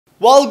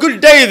Well, good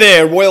day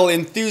there, royal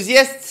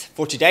enthusiasts.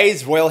 For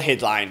today's royal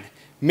headline,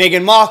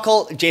 Meghan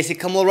Markle,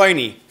 Jessica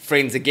Mulroney,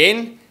 friends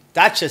again,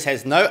 Duchess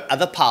has no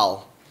other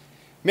pal.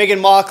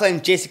 Meghan Markle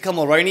and Jessica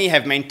Mulroney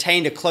have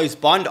maintained a close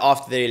bond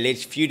after their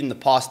alleged feud in the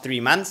past 3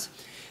 months.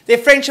 Their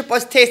friendship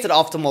was tested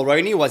after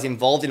Mulroney was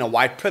involved in a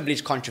white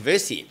privilege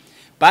controversy,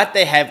 but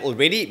they have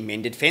already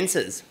mended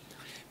fences.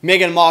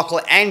 Meghan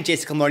Markle and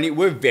Jessica Mulroney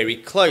were very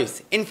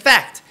close. In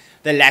fact,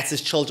 the latter's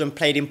children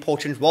played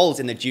important roles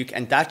in the Duke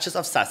and Duchess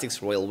of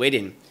Sussex royal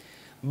wedding.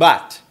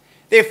 But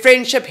their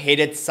friendship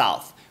headed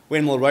south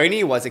when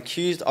Mulroney was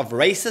accused of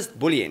racist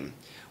bullying,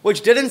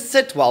 which didn't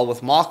sit well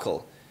with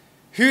Markle,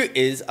 who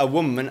is a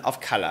woman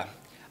of colour.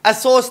 A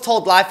source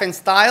told Life and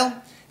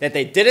Style that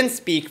they didn't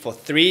speak for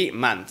 3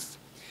 months.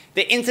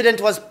 The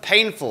incident was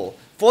painful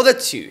for the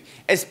two,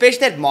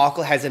 especially that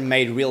Markle hasn't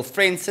made real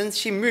friends since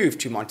she moved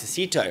to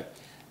Montecito.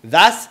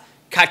 Thus,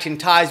 cutting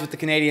ties with the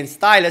Canadian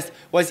stylist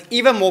was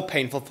even more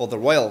painful for the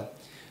royal.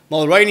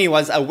 Mulroney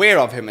was aware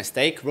of her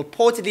mistake,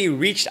 reportedly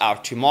reached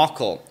out to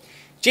Markle.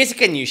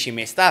 Jessica knew she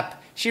messed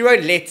up. She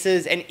wrote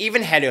letters and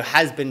even had her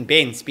husband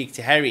Ben speak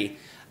to Harry,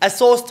 a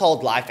source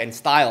told Life and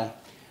Style.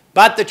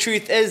 But the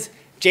truth is,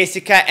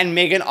 Jessica and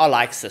Meghan are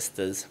like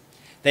sisters.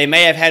 They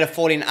may have had a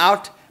falling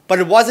out, but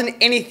it wasn't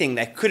anything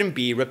that couldn't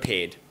be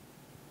repaired.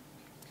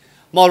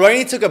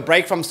 Mulroney took a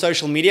break from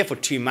social media for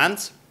 2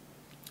 months.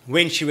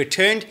 When she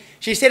returned,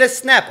 she sent a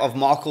snap of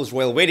Markle's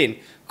royal wedding,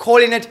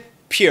 calling it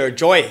pure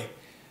joy.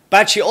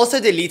 But she also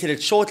deleted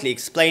it shortly,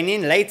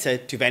 explaining later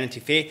to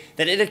Vanity Fair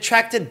that it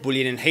attracted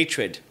bullying and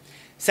hatred.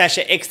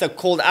 Sasha Exter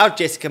called out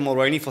Jessica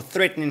Mulroney for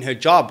threatening her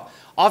job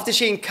after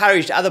she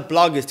encouraged other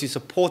bloggers to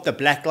support the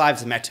Black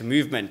Lives Matter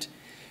movement.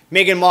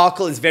 Meghan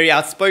Markle is very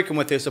outspoken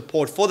with her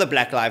support for the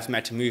Black Lives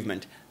Matter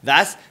movement.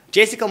 Thus,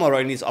 Jessica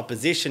Mulroney's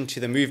opposition to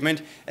the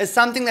movement is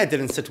something that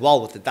didn't sit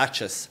well with the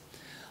Duchess.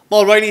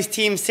 Mulroney's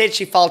team said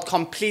she felt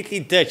completely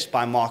ditched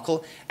by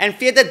Markle and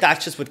feared the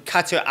Duchess would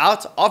cut her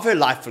out of her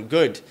life for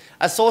good,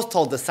 a source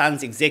told The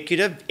Sun's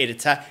executive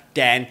editor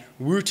Dan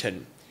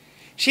Wooten.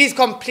 She's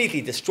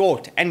completely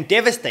distraught and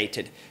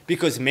devastated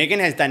because Meghan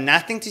has done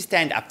nothing to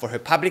stand up for her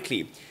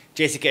publicly.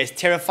 Jessica is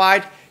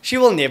terrified she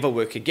will never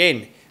work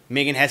again.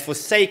 Meghan has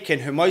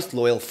forsaken her most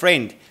loyal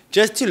friend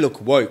just to look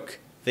woke,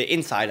 the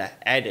insider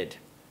added.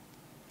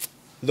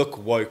 Look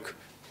woke.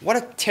 What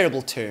a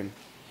terrible term.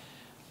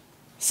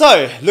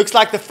 So, looks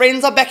like the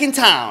friends are back in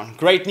town.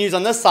 Great news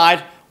on this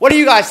side. What do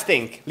you guys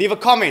think? Leave a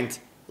comment,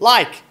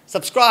 like,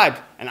 subscribe,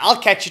 and I'll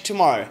catch you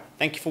tomorrow.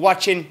 Thank you for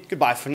watching. Goodbye for now.